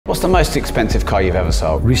What's the most expensive car you've ever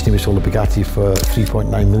sold? Recently we sold a Bugatti for 3.9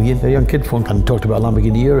 million. A young kid phoned and talked about a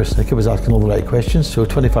Lamborghini Urus. The kid was asking all the right questions, so a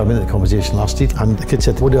 25-minute conversation lasted, and the kid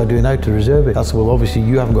said, what do I do now to reserve it? I said, well, obviously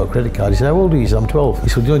you haven't got a credit card. He said, how old are you? He said, I'm 12. He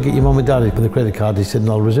said, do you want to get your mum and dad with a credit card? He said, and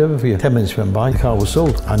I'll reserve it for you. 10 minutes went by, the car was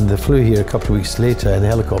sold, and they flew here a couple of weeks later in a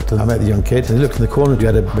helicopter. I met the young kid, and he looked in the corner, we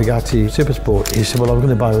had a Bugatti Super Sport. He said, well, I was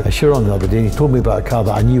going to buy a Chiron the other day, and he told me about a car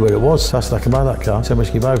that I knew where it was. So I said, I can buy that car. So how much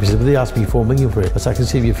can you buy it? He said, well, they asked me 4 million for it. I said, I can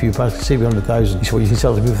save you a few pounds, I can save you 100,000. He said, well, you can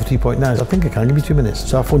sell it to me for 3.9. I said, I think I can, give me 2 minutes.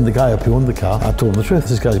 So I phoned the guy up who owned the car. I told him the truth.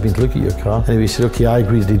 This guy's been to look at your car. Anyway, he said, okay, I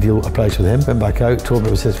agreed to deal a price with him. Went back out, told him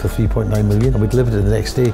it was his for 3.9 million, and we delivered it the next day.